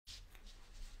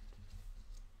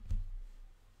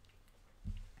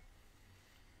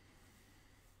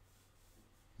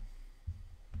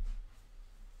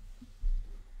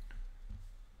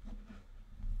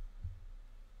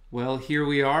Well, here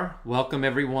we are. Welcome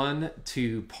everyone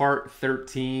to part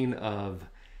 13 of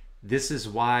This Is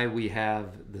Why We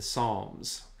Have the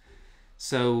Psalms.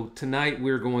 So tonight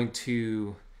we're going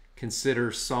to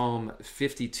consider Psalm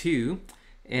 52.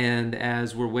 And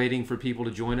as we're waiting for people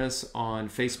to join us on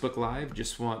Facebook Live,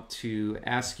 just want to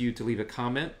ask you to leave a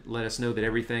comment. Let us know that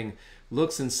everything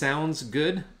looks and sounds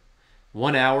good.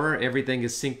 1 hour, everything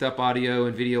is synced up audio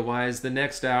and video wise. The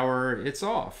next hour, it's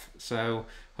off. So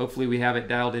hopefully we have it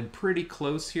dialed in pretty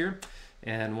close here.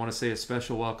 And want to say a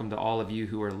special welcome to all of you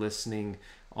who are listening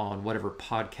on whatever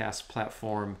podcast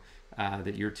platform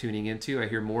that you're tuning into. I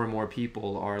hear more and more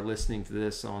people are listening to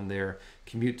this on their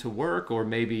commute to work, or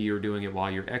maybe you're doing it while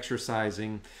you're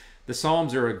exercising. The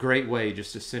Psalms are a great way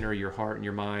just to center your heart and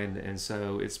your mind. And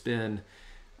so it's been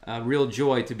a real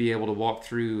joy to be able to walk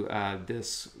through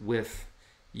this with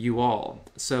you all.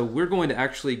 So we're going to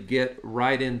actually get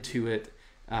right into it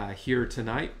here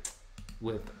tonight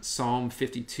with Psalm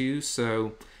 52.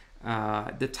 So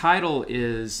the title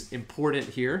is important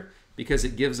here because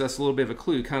it gives us a little bit of a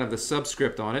clue, kind of the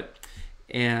subscript on it.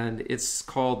 And it's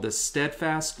called The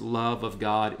Steadfast Love of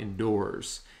God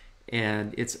Endures.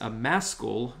 And it's a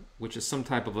maskil, which is some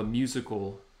type of a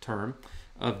musical term,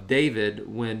 of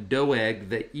David when Doeg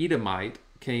the Edomite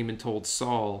came and told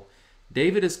Saul,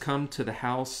 David has come to the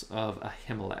house of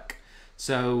Ahimelech.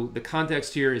 So the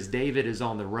context here is David is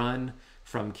on the run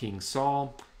from King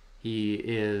Saul. He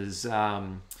is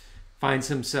finds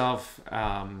himself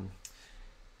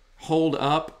holed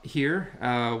up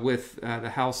here with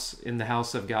the house in the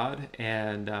house of God,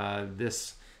 and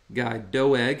this guy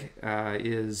Doeg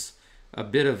is a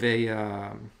bit of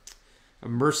a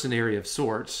mercenary of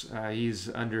sorts. He's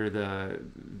under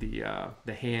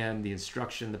the hand, the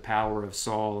instruction, the power of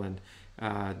Saul, and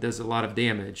does a lot of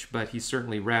damage. But he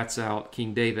certainly rats out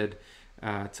King David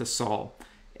to Saul.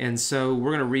 And so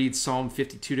we're going to read Psalm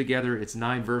 52 together. It's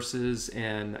 9 verses,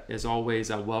 and as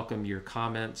always, I welcome your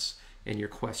comments and your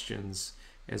questions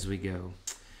as we go.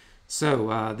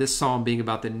 So this psalm being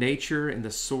about the nature and the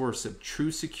source of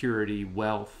true security,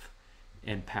 wealth,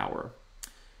 and power.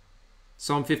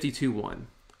 Psalm 52:1.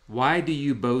 Why do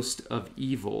you boast of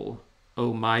evil,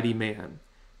 O mighty man?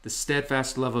 The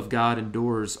steadfast love of God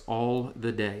endures all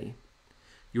the day.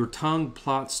 Your tongue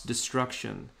plots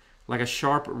destruction. Like a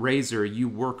sharp razor, you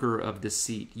worker of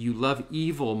deceit. You love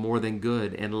evil more than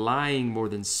good, and lying more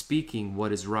than speaking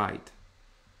what is right.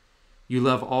 You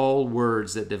love all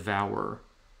words that devour,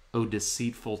 O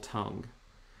deceitful tongue.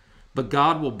 But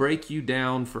God will break you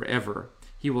down forever.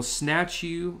 He will snatch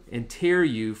you and tear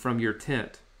you from your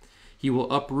tent. He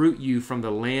will uproot you from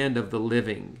the land of the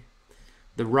living.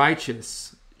 The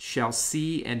righteous shall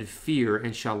see and fear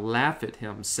and shall laugh at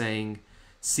him, saying,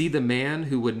 see the man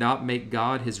who would not make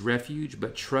God his refuge,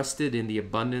 but trusted in the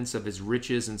abundance of his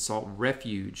riches and sought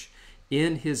refuge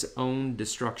in his own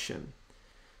destruction.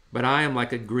 But I am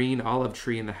like a green olive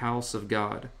tree in the house of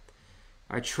God.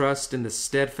 I trust in the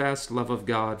steadfast love of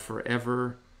God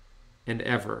forever and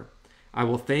ever. I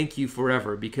will thank you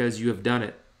forever because you have done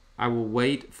it. I will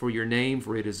wait for your name,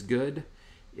 for it is good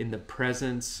in the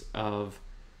presence of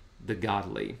the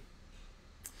godly.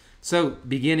 So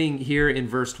beginning here in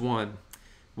verse 1.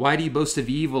 Why do you boast of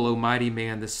evil, O mighty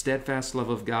man? The steadfast love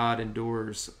of God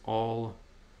endures all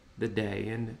the day.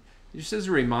 And just as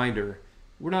a reminder,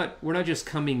 we're not just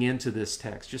coming into this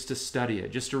text just to study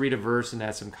it, just to read a verse and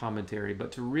add some commentary,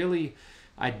 but to really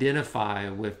identify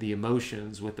with the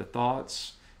emotions, with the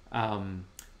thoughts,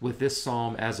 with this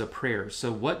psalm as a prayer.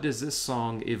 So what does this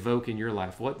song evoke in your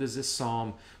life? What does this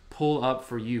psalm pull up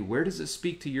for you? Where does it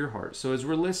speak to your heart? So as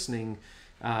we're listening,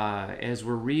 as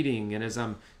we're reading, and as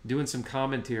I'm doing some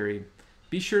commentary,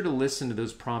 be sure to listen to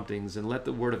those promptings and let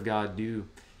the Word of God do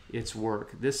its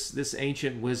work. This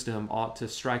ancient wisdom ought to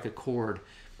strike a chord,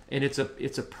 and it's a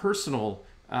personal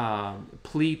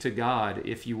plea to God,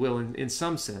 if you will, in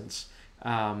some sense.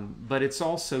 But it's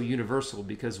also universal,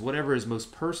 because whatever is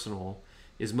most personal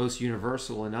is most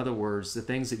universal. In other words, the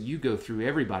things that you go through,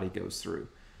 everybody goes through.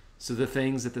 So the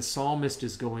things that the psalmist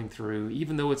is going through,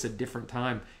 even though it's a different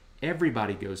time,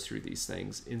 everybody goes through these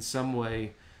things in some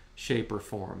way, shape, or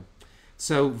form.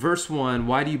 So verse 1,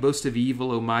 why do you boast of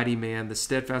evil, O mighty man? The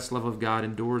steadfast love of God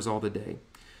endures all the day.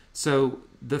 So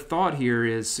the thought here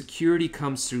is security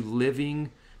comes through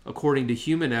living according to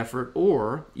human effort,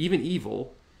 or even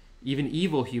evil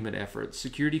human effort.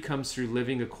 Security comes through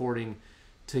living according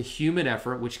to human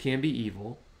effort, which can be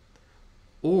evil,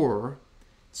 or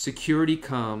security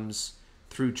comes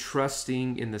through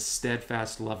trusting in the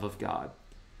steadfast love of God.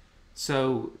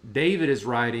 So David is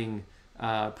writing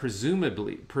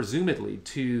presumably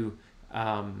to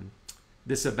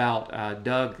this about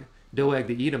Doeg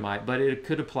the Edomite, but it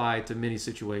could apply to many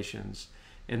situations.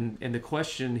 And the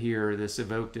question here that's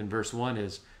evoked in verse 1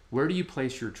 is, where do you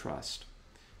place your trust?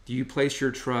 Do you place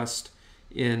your trust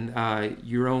in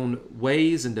your own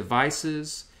ways and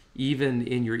devices, even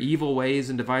in your evil ways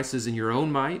and devices in your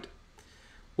own might,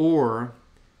 or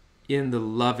in the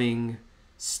loving,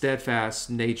 steadfast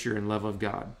nature and love of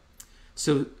God?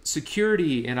 So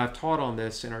security, and I've taught on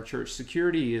this in our church,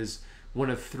 security is one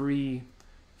of three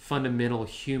fundamental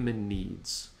human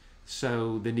needs.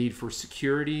 So the need for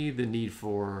security, the need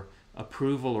for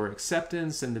approval or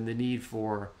acceptance, and then the need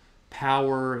for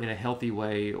power in a healthy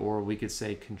way, or we could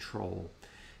say control.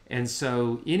 And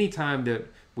so anytime that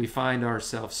we find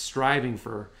ourselves striving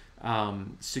for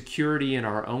security in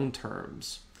our own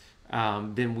terms,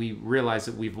 then we realize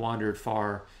that we've wandered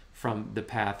far from the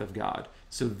path of God.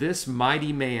 So this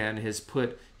mighty man has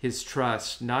put his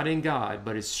trust not in God,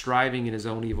 but is striving in his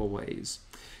own evil ways.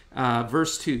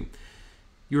 Verse 2,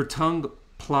 your tongue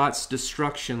plots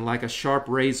destruction like a sharp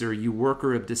razor, you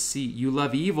worker of deceit. You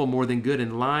love evil more than good,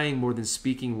 and lying more than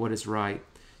speaking what is right.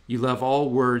 You love all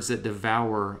words that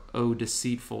devour, O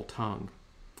deceitful tongue.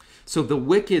 So the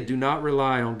wicked do not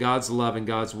rely on God's love and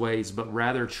God's ways, but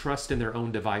rather trust in their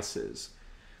own devices.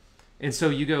 And so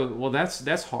you go, well,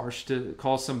 that's harsh to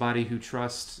call somebody who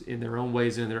trusts in their own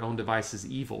ways and in their own devices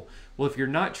evil. Well, if you're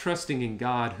not trusting in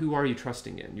God, who are you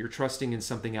trusting in? You're trusting in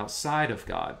something outside of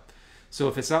God. So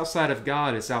if it's outside of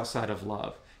God, it's outside of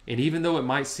love. And even though it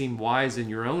might seem wise in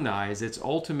your own eyes, it's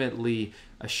ultimately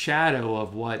a shadow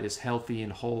of what is healthy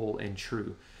and whole and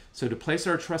true. So to place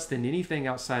our trust in anything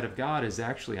outside of God is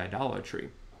actually idolatry.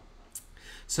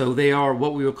 So they are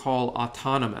what we would call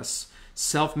autonomous,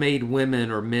 self-made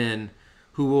women or men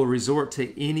who will resort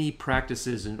to any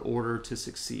practices in order to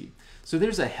succeed. So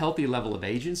there's a healthy level of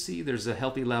agency. There's a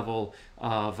healthy level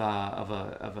of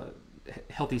a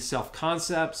healthy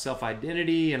self-concept,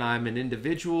 self-identity, and I'm an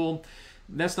individual.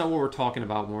 That's not what we're talking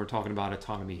about when we're talking about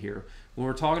autonomy here. When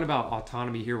we're talking about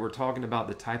autonomy here, we're talking about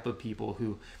the type of people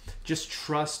who just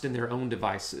trust in their own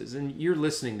devices. And you're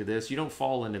listening to this, you don't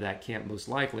fall into that camp most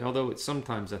likely, although it's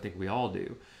sometimes I think we all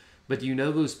do. But you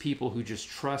know those people who just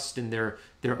trust in their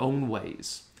own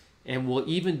ways and will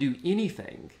even do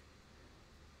anything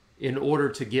in order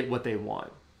to get what they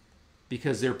want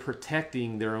because they're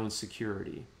protecting their own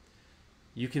security.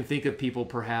 You can think of people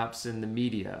perhaps in the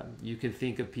media. You can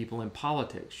think of people in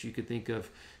politics. You could think of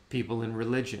people in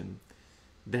religion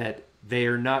that they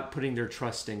are not putting their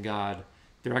trust in God.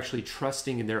 They're actually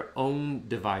trusting in their own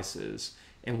devices.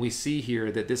 And we see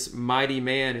here that this mighty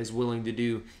man is willing to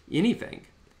do anything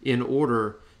in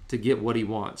order to get what he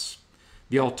wants.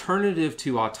 The alternative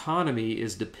to autonomy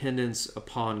is dependence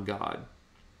upon God.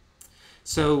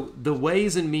 So the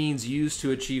ways and means used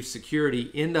to achieve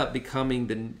security end up becoming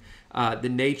the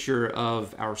nature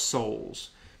of our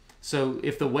souls. So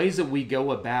if the ways that we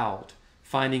go about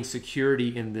finding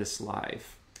security in this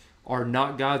life are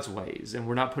not God's ways, and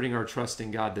we're not putting our trust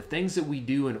in God, the things that we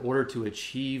do in order to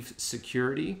achieve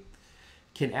security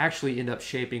can actually end up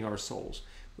shaping our souls.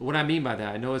 What I mean by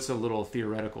that, I know it's a little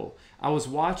theoretical. I was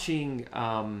watching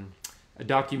a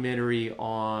documentary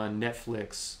on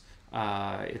Netflix.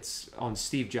 It's on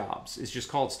Steve Jobs. It's just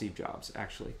called Steve Jobs,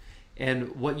 actually.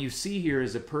 And what you see here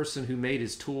is a person who made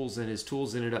his tools, and his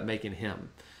tools ended up making him.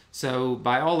 So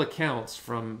by all accounts,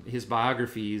 from his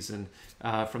biographies and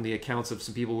from the accounts of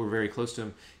some people who were very close to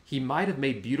him, he might have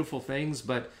made beautiful things,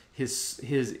 but on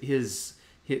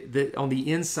the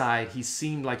inside, he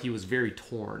seemed like he was very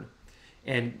torn.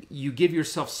 And you give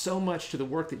yourself so much to the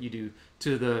work that you do,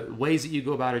 to the ways that you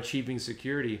go about achieving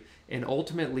security, and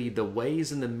ultimately the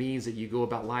ways and the means that you go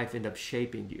about life end up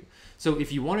shaping you. So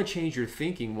if you want to change your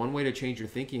thinking, one way to change your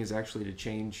thinking is actually to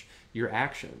change your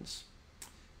actions.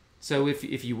 So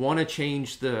if you want to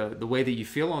change the way that you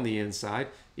feel on the inside,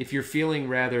 if you're feeling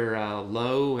rather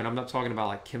low, and I'm not talking about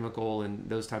like chemical and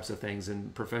those types of things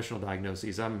and professional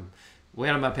diagnoses, I'm way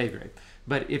out of my pay grade.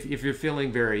 But if you're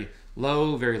feeling very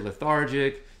low, very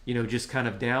lethargic, just kind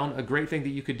of down, a great thing that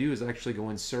you could do is actually go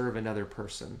and serve another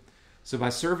person. So by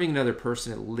serving another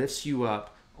person, it lifts you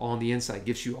up on the inside,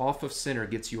 gets you off of center,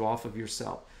 gets you off of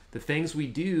yourself. The things we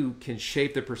do can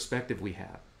shape the perspective we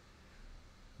have.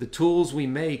 The tools we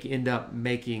make end up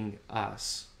making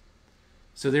us.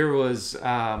 So there was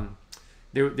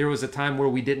there was a time where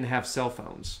we didn't have cell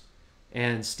phones.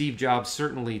 And Steve Jobs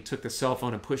certainly took the cell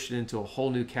phone and pushed it into a whole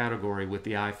new category with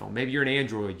the iPhone. Maybe you're an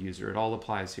Android user. It all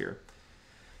applies here.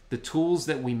 The tools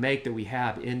that we make, that we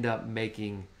have, end up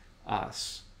making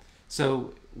us.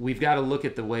 So we've got to look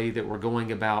at the way that we're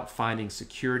going about finding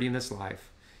security in this life.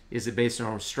 Is it based on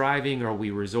our striving? Or are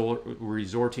we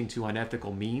resorting to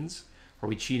unethical means? Are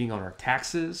we cheating on our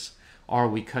taxes? Are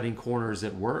we cutting corners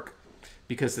at work?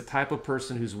 Because the type of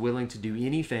person who's willing to do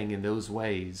anything in those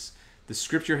ways, the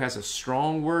scripture has a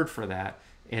strong word for that,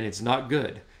 and it's not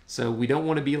good. So we don't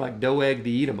want to be like Doeg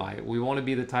the Edomite. We want to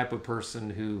be the type of person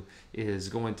who is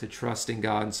going to trust in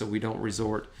God, and so we don't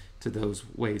resort to those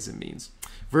ways and means.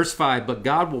 Verse 5, but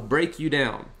God will break you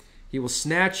down. He will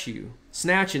snatch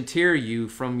and tear you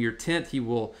from your tent. He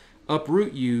will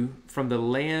uproot you from the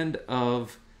land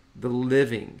of the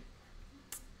living.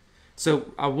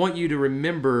 So I want you to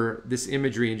remember this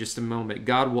imagery in just a moment.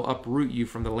 God will uproot you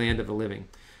from the land of the living.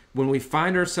 When we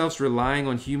find ourselves relying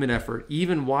on human effort,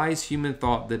 even wise human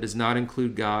thought that does not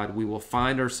include God, we will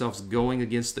find ourselves going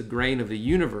against the grain of the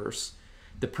universe,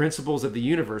 the principles of the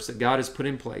universe that God has put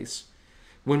in place.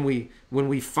 When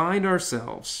we find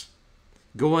ourselves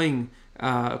going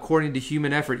according to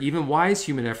human effort, even wise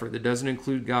human effort that doesn't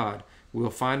include God, we'll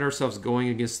find ourselves going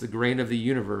against the grain of the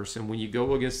universe. And when you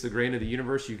go against the grain of the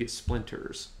universe, you get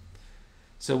splinters.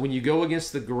 So when you go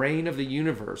against the grain of the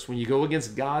universe, when you go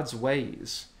against God's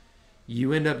ways,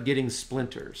 you end up getting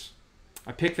splinters.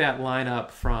 I picked that line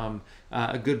up from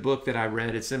a good book that I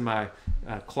read. It's in my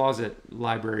closet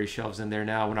library shelves in there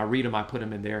now. When I read them, I put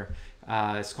them in there.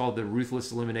 It's called The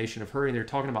Ruthless Elimination of Hurry, and they're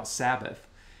talking about Sabbath.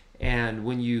 And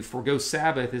when you forego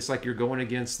Sabbath, it's like you're going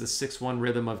against the 6-1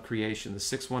 rhythm of creation, the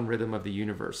 6-1 rhythm of the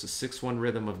universe, the 6-1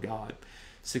 rhythm of God.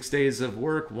 6 days of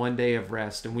work, 1 day of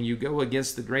rest. And when you go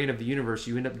against the grain of the universe,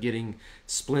 you end up getting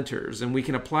splinters. And we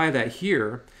can apply that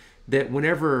here, that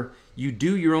whenever you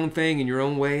do your own thing in your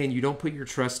own way and you don't put your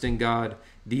trust in God,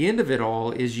 the end of it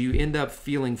all is you end up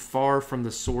feeling far from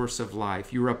the source of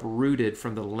life. You're uprooted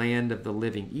from the land of the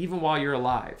living. Even while you're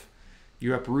alive,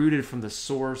 you're uprooted from the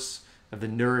source of the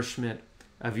nourishment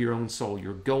of your own soul.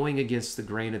 You're going against the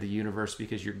grain of the universe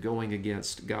because you're going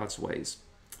against God's ways.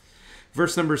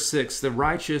 Verse number 6, the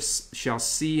righteous shall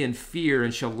see and fear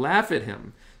and shall laugh at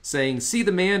him, saying, see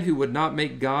the man who would not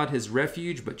make God his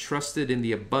refuge, but trusted in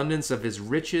the abundance of his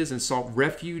riches and sought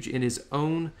refuge in his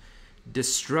own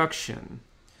destruction,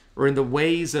 or in the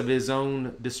ways of his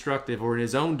own destructive, or in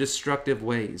his own destructive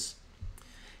ways.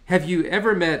 Have you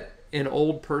ever met an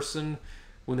old person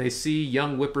when they see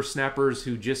young whippersnappers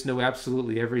who just know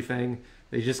absolutely everything?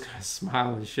 They just kind of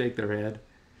smile and shake their head.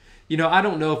 You know, I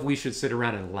don't know if we should sit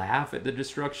around and laugh at the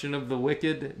destruction of the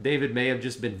wicked. David may have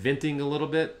just been venting a little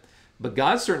bit, but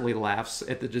God certainly laughs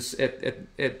at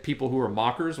at people who are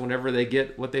mockers whenever they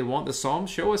get what they want. The Psalms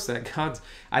show us that.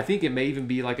 I think it may even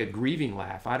be like a grieving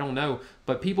laugh. I don't know.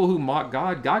 But people who mock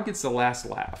God, God gets the last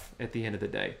laugh at the end of the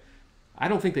day. I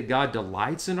don't think that God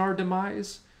delights in our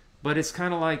demise, but it's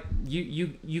kind of like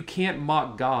you can't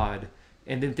mock God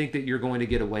and then think that you're going to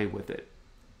get away with it.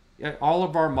 All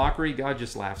of our mockery, God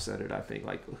just laughs at it, I think.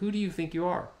 Like, who do you think you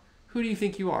are? Who do you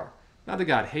think you are? Not that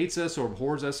God hates us or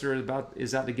abhors us or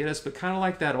is out to get us, but kind of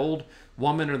like that old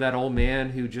woman or that old man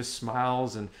who just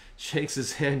smiles and shakes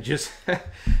his head and just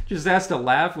has to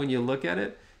laugh when you look at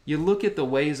it. You look at the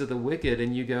ways of the wicked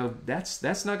and you go, that's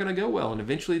not going to go well. And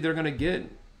eventually they're going to get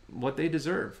what they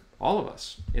deserve, all of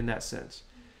us in that sense.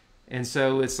 And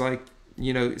so it's like,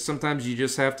 you know, sometimes you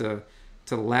just have to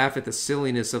laugh at the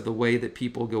silliness of the way that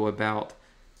people go about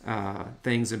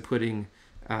things and putting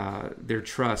their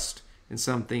trust in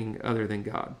something other than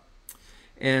God.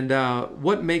 And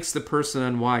what makes the person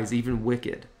unwise, even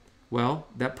wicked? Well,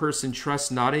 that person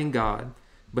trusts not in God,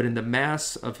 but in the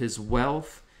mass of his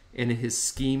wealth and in his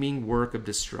scheming work of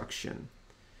destruction.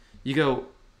 You go,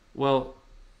 well,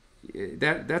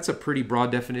 that's a pretty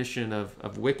broad definition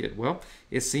of wicked. Well,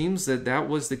 it seems that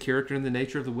was the character and the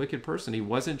nature of the wicked person. He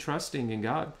wasn't trusting in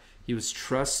God. He was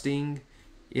trusting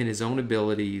in his own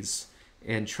abilities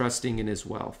and trusting in his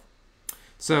wealth.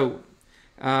 So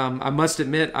I must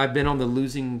admit, I've been on the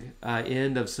losing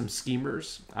end of some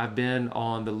schemers. I've been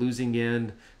on the losing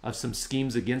end of some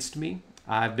schemes against me.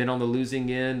 I've been on the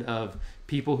losing end of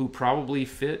people who probably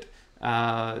fit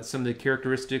some of the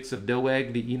characteristics of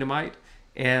Doeg the Edomite.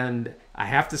 And I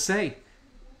have to say,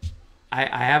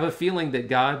 I have a feeling that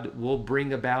God will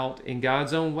bring about in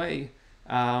God's own way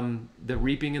the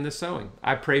reaping and the sowing.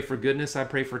 I pray for goodness. I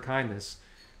pray for kindness.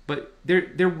 But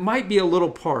there might be a little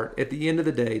part at the end of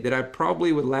the day that I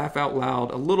probably would laugh out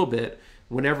loud a little bit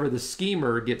whenever the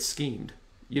schemer gets schemed.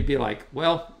 You'd be like,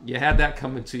 well, you had that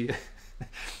coming to you.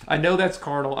 I know that's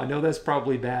carnal. I know that's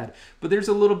probably bad. But there's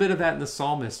a little bit of that in the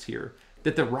psalmist here,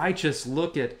 that the righteous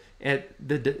look at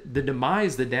the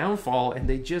demise, the downfall, and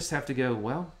they just have to go,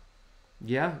 well,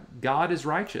 yeah, God is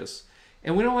righteous.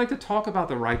 And we don't like to talk about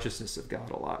the righteousness of God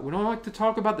a lot. We don't like to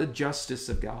talk about the justice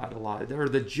of God a lot, or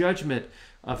the judgment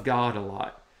of God a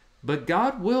lot. But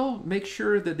God will make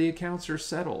sure that the accounts are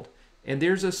settled. And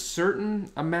there's a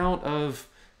certain amount of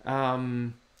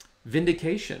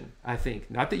vindication, I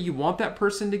think. Not that you want that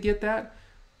person to get that,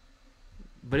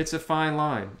 but it's a fine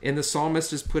line. And the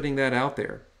psalmist is putting that out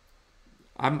there.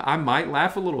 I might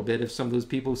laugh a little bit if some of those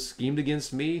people schemed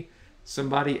against me,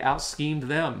 somebody out-schemed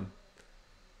them.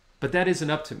 But that isn't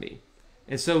up to me.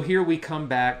 And so here we come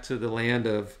back to the land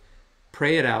of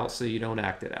pray it out so you don't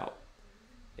act it out.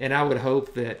 And I would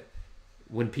hope that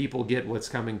when people get what's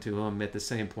coming to them at the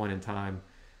same point in time,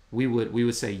 we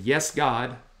would say, yes,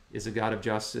 God is a God of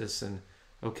justice, and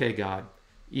okay, God,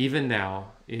 even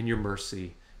now, in your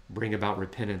mercy, bring about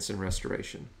repentance and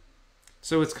restoration.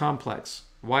 So it's complex.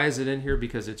 Why is it in here?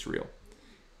 Because it's real.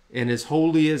 And as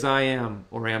holy as I am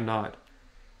or am not,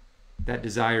 that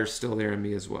desire is still there in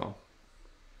me as well.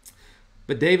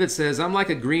 But David says, I'm like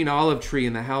a green olive tree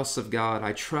in the house of God.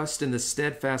 I trust in the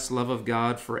steadfast love of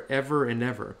God forever and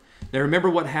ever. Now remember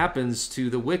what happens to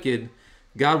the wicked.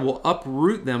 God will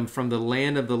uproot them from the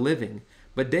land of the living.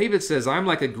 But David says, I'm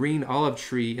like a green olive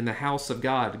tree in the house of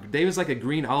God. David's like a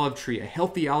green olive tree, a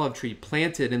healthy olive tree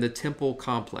planted in the temple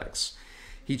complex.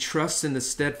 He trusts in the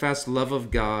steadfast love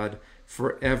of God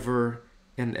forever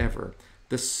and ever.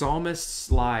 The psalmist's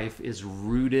life is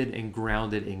rooted and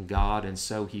grounded in God, and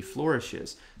so he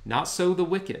flourishes. Not so the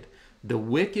wicked. The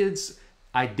wicked's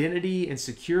identity and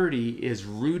security is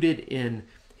rooted in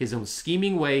his own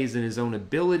scheming ways and his own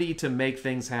ability to make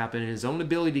things happen, and his own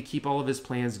ability to keep all of his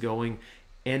plans going,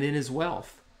 and in his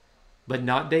wealth. But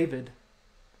not David.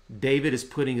 David is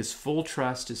putting his full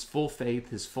trust, his full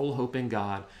faith, his full hope in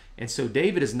God. And so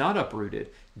David is not uprooted.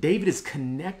 David is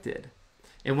connected.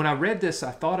 And when I read this,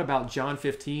 I thought about John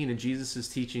 15 and Jesus'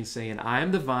 teaching saying, I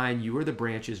am the vine, you are the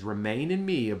branches, remain in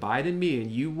me, abide in me,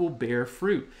 and you will bear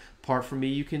fruit. Apart from me,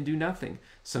 you can do nothing.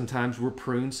 Sometimes we're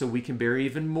pruned so we can bear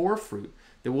even more fruit,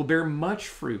 that will bear much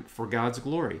fruit for God's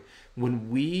glory.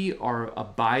 When we are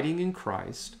abiding in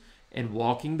Christ and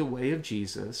walking the way of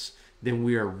Jesus, then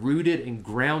we are rooted and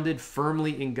grounded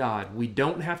firmly in God. We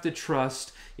don't have to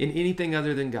trust in anything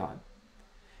other than God.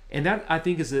 And that, I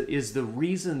think, is the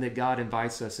reason that God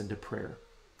invites us into prayer.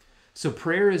 So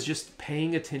prayer is just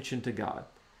paying attention to God.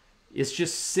 It's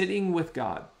just sitting with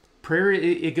God. Prayer,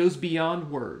 it goes beyond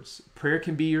words. Prayer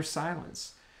can be your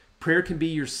silence. Prayer can be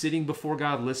your sitting before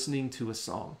God listening to a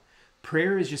song.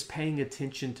 Prayer is just paying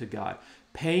attention to God.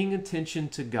 Paying attention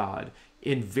to God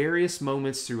in various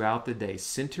moments throughout the day,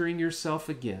 centering yourself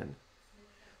again,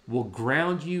 will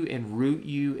ground you and root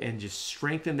you and just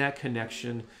strengthen that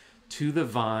connection to the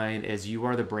vine as you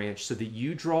are the branch so that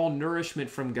you draw nourishment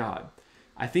from God.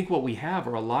 I think what we have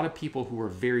are a lot of people who are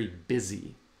very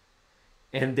busy,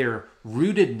 and their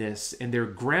rootedness and their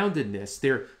groundedness,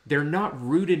 they're not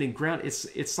rooted and grounded.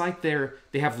 It's like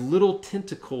they have little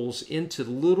tentacles into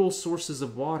little sources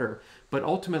of water, but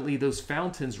ultimately those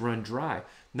fountains run dry.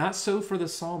 Not so for the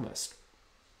psalmist.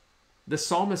 The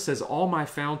psalmist says, all my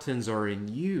fountains are in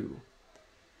you.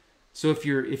 So if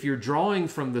you're drawing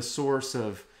from the source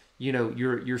of,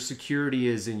 your security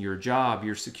is in your job,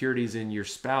 your security is in your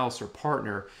spouse or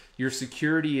partner, your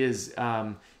security is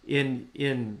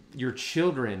in your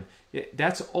children,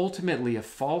 that's ultimately a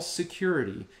false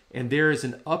security, and there is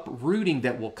an uprooting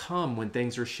that will come when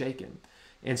things are shaken.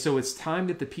 And so it's time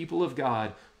that the people of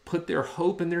God put their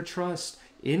hope and their trust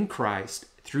in Christ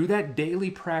through that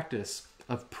daily practice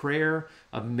of prayer,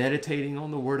 of meditating on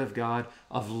the Word of God,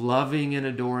 of loving and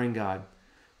adoring God.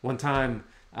 One time,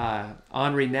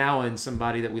 Henri Nouwen,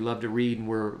 somebody that we love to read, and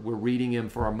we're reading him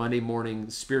for our Monday morning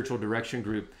spiritual direction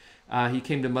group, he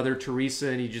came to Mother Teresa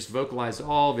and he just vocalized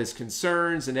all of his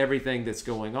concerns and everything that's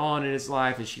going on in his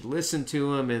life, and she listened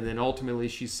to him, and then ultimately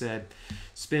she said,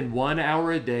 spend 1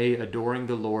 hour a day adoring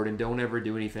the Lord and don't ever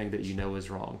do anything that you know is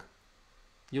wrong.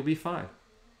 You'll be fine.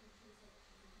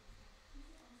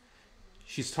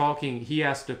 She's talking, he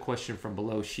asked a question from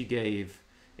below, she gave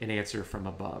an answer from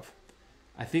above.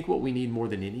 I think what we need more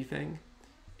than anything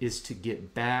is to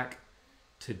get back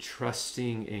to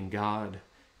trusting in God.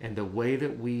 And the way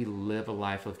that we live a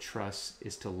life of trust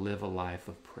is to live a life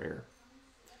of prayer.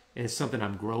 And it's something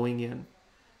I'm growing in.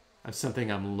 It's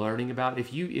something I'm learning about.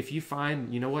 If you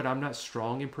find, I'm not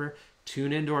strong in prayer,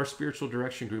 tune into our spiritual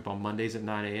direction group on Mondays at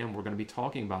 9 a.m. We're going to be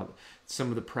talking about some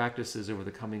of the practices over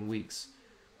the coming weeks.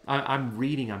 I'm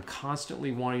reading. I'm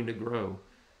constantly wanting to grow.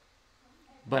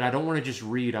 But I don't want to just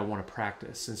read. I want to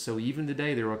practice. And so even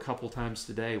today, there were a couple times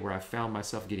today where I found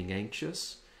myself getting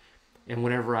anxious. And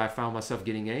whenever I found myself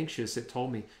getting anxious, it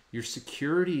told me, your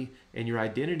security and your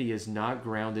identity is not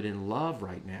grounded in love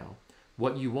right now.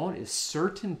 What you want is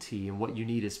certainty, and what you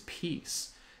need is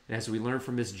peace. And as we learned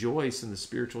from Miss Joyce in the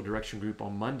spiritual direction group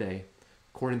on Monday,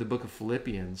 according to the book of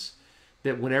Philippians,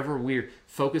 That whenever we're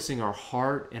focusing our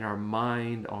heart and our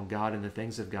mind on God and the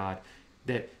things of God,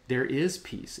 that there is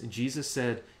peace. And Jesus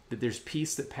said that there's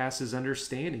peace that passes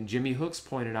understanding. Jimmy Hooks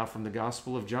pointed out from the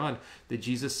Gospel of John that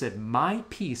Jesus said, "My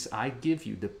peace I give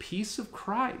you," the peace of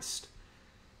Christ,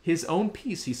 his own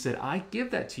peace. He said, "I give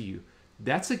that to you."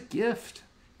 That's a gift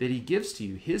that he gives to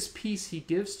you. His peace he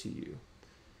gives to you.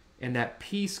 And that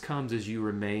peace comes as you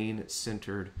remain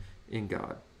centered in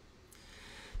God.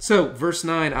 So, verse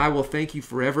 9, "I will thank you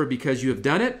forever because you have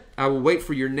done it. I will wait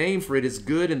for your name, for it is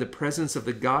good in the presence of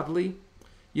the godly."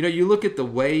 You know, you look at the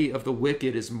way of the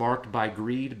wicked is marked by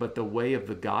greed, but the way of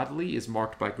the godly is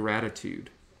marked by gratitude.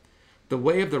 The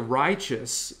way of the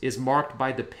righteous is marked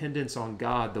by dependence on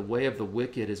God. The way of the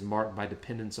wicked is marked by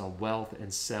dependence on wealth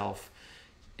and self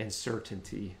and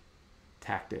certainty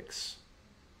tactics,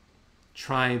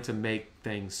 trying to make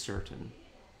things certain.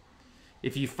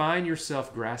 If you find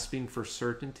yourself grasping for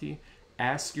certainty,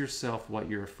 ask yourself what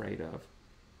you're afraid of.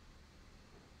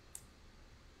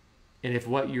 And if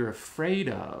what you're afraid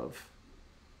of,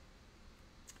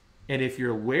 and if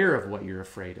you're aware of what you're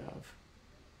afraid of,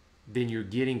 then you're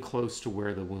getting close to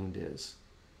where the wound is,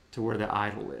 to where the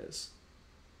idol is.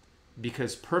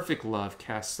 Because perfect love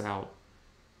casts out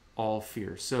all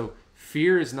fear. So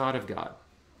fear is not of God.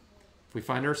 If we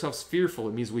find ourselves fearful,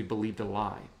 it means we believed a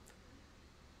lie.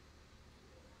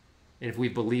 And if we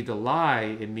believed a lie,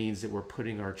 it means that we're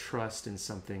putting our trust in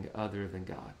something other than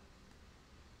God.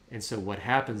 And so what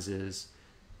happens is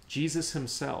Jesus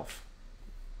himself,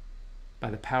 by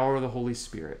the power of the Holy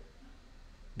Spirit,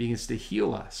 begins to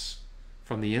heal us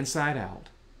from the inside out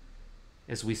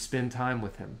as we spend time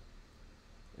with him,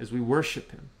 as we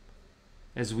worship him,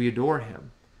 as we adore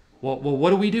him. Well,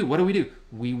 what do we do? What do we do?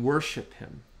 We worship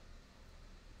him.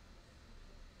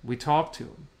 We talk to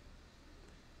him.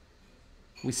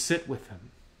 We sit with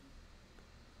him.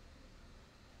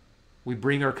 We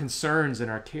bring our concerns and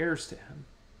our cares to him.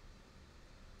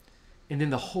 And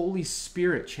then the Holy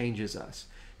Spirit changes us.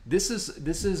 This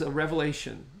is a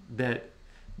revelation that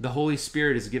the Holy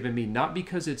Spirit has given me, not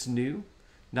because it's new,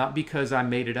 not because I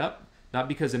made it up, not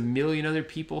because a million other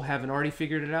people haven't already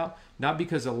figured it out, not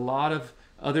because a lot of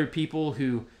other people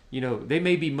who, they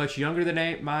may be much younger than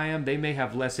I am, they may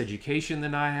have less education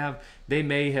than I have, they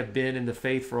may have been in the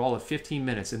faith for all of 15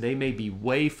 minutes, and they may be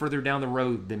way further down the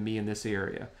road than me in this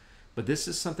area. But this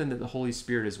is something that the Holy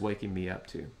Spirit is waking me up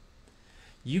to.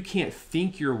 You can't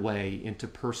think your way into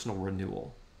personal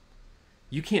renewal.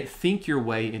 You can't think your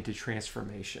way into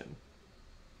transformation.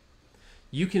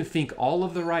 You can think all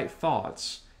of the right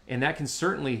thoughts, and that can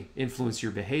certainly influence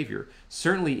your behavior,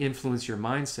 certainly influence your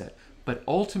mindset. But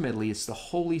ultimately, it's the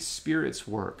Holy Spirit's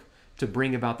work to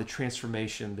bring about the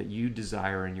transformation that you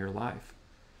desire in your life.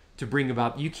 To bring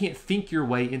about, you can't think your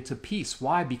way into peace.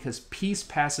 Why? Because peace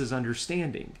passes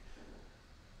understanding.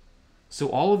 So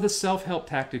all of the self-help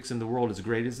tactics in the world, as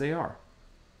great as they are,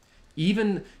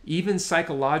 even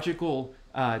psychological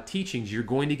teachings, you're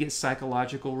going to get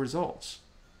psychological results.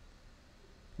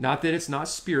 Not that it's not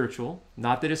spiritual,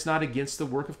 not that it's not against the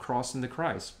work of Christ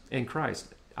in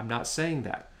Christ. I'm not saying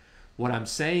that. What I'm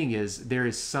saying is there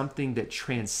is something that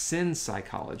transcends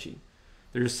psychology.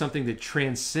 There is something that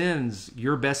transcends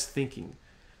your best thinking.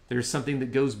 There is something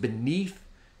that goes beneath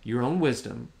your own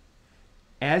wisdom.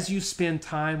 As you spend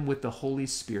time with the Holy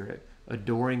Spirit,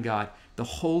 adoring God, the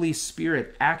Holy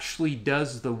Spirit actually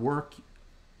does the work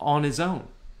on his own.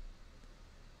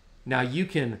 Now you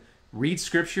can read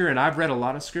Scripture, and I've read a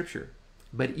lot of Scripture,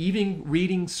 but even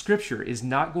reading Scripture is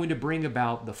not going to bring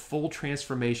about the full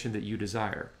transformation that you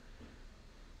desire.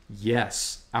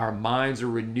 Yes, our minds are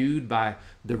renewed by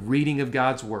the reading of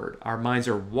God's Word. Our minds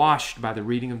are washed by the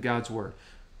reading of God's Word.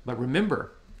 But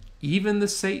remember, even the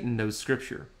Satan knows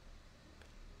Scripture.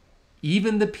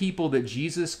 Even the people that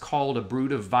Jesus called a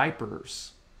brood of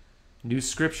vipers knew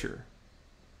Scripture.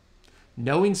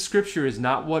 Knowing Scripture is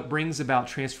not what brings about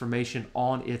transformation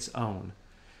on its own.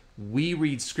 We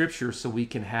read Scripture so we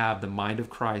can have the mind of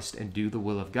Christ and do the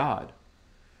will of God.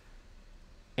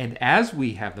 And as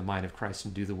we have the mind of Christ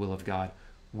and do the will of God,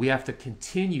 we have to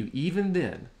continue even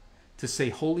then to say,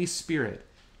 Holy Spirit,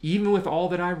 even with all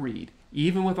that I read,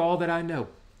 even with all that I know,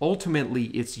 ultimately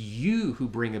it's you who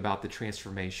bring about the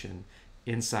transformation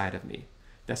inside of me.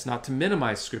 That's not to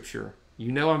minimize Scripture.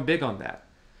 You know I'm big on that.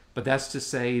 But that's to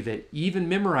say that even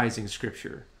memorizing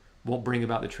Scripture won't bring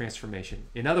about the transformation.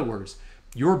 In other words,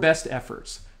 your best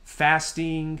efforts,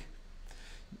 fasting,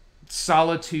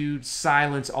 solitude,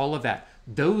 silence, all of that,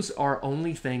 those are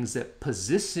only things that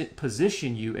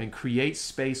position you and create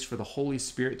space for the Holy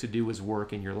Spirit to do his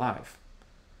work in your life.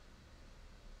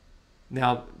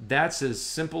 Now, that's as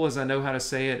simple as I know how to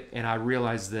say it, and I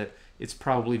realize that it's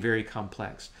probably very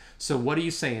complex. So what are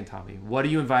you saying, Tommy? What are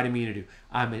you inviting me to do?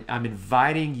 I'm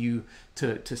inviting you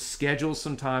to schedule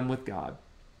some time with God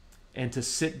and to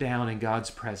sit down in God's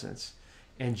presence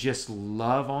and just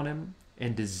love on him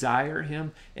and desire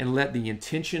him, and let the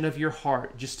intention of your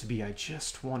heart just to be, I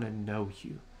just want to know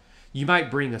you. You might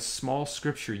bring a small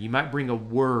scripture. You might bring a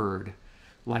word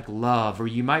like love, or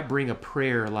you might bring a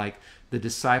prayer like the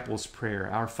disciples'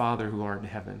 prayer, Our Father who art in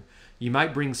heaven. You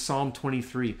might bring Psalm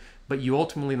 23, but you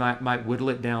ultimately might whittle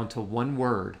it down to one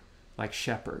word like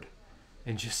shepherd,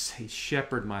 and just say,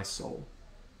 shepherd my soul.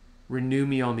 Renew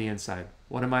me on the inside.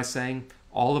 What am I saying?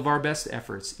 All of our best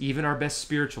efforts, even our best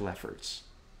spiritual efforts,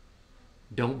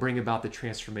 don't bring about the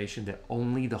transformation that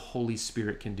only the Holy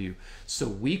Spirit can do. So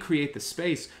we create the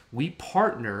space. We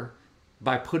partner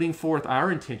by putting forth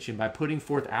our intention, by putting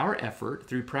forth our effort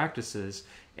through practices,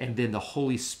 and then the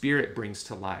Holy Spirit brings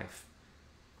to life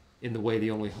in the way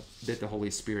that the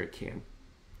Holy Spirit can.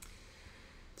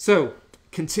 So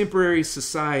contemporary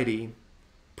society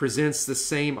presents the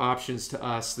same options to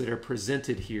us that are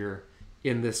presented here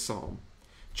in this psalm.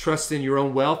 Trust in your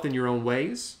own wealth and your own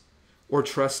ways, or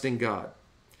trust in God.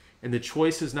 And the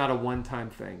choice is not a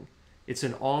one-time thing. It's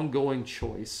an ongoing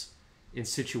choice in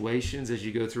situations as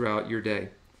you go throughout your day.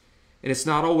 And it's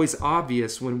not always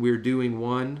obvious when we're doing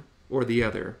one or the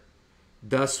other.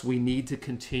 Thus, we need to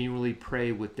continually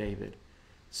pray with David.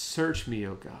 Search me,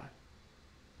 O God.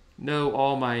 Know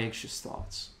all my anxious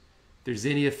thoughts. If there's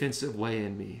any offensive way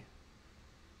in me,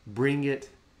 bring it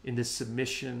into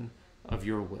submission of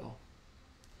your will.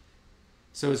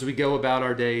 So as we go about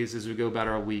our days, as we go about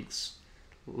our weeks,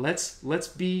 let's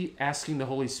be asking the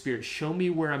Holy Spirit, show me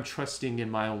where I'm trusting in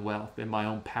my own wealth and my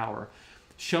own power.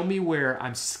 Show me where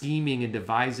I'm scheming and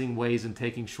devising ways and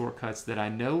taking shortcuts that I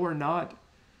know are not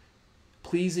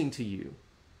pleasing to you,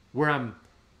 where I'm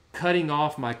cutting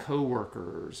off my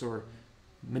coworkers or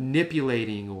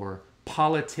manipulating or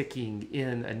politicking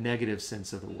in a negative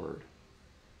sense of the word.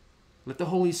 Let the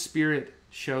Holy Spirit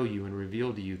show you and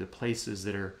reveal to you the places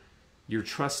that you're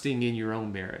trusting in your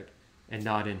own merit and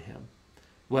not in him.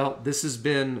 Well, this has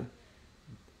been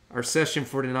our session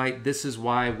for tonight. This is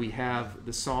why we have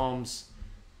the Psalms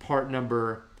part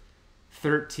number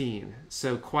 13.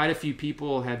 So quite a few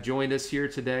people have joined us here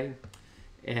today,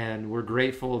 and we're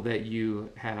grateful that you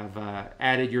have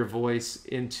added your voice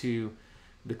into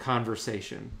the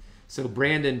conversation. So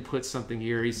Brandon put something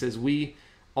here. He says, we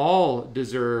all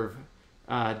deserve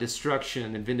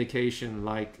destruction and vindication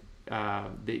like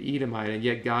the Edomite, and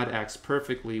yet God acts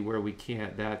perfectly where we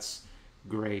can't. That's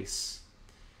grace.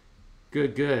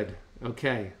 Good.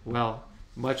 Okay. Well,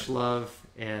 much love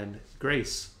and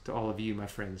grace to all of you, my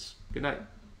friends. Good night.